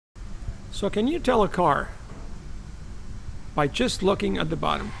So can you tell a car by just looking at the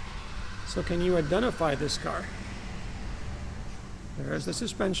bottom? So can you identify this car? There's the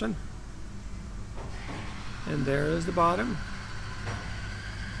suspension. And there is the bottom.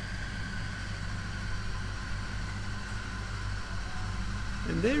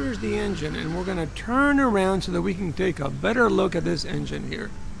 And there is the engine, and we're going to turn around so that we can take a better look at this engine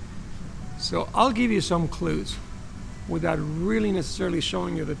here. So I'll give you some clues without really necessarily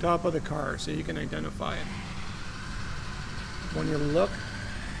showing you the top of the car so you can identify it. When you look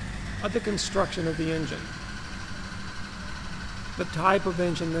at the construction of the engine, the type of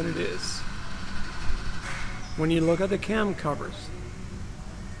engine that it is, when you look at the cam covers,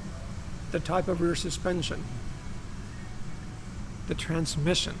 the type of rear suspension, the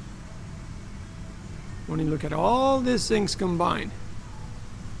transmission, when you look at all these things combined,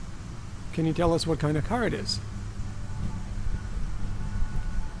 can you tell us what kind of car it is?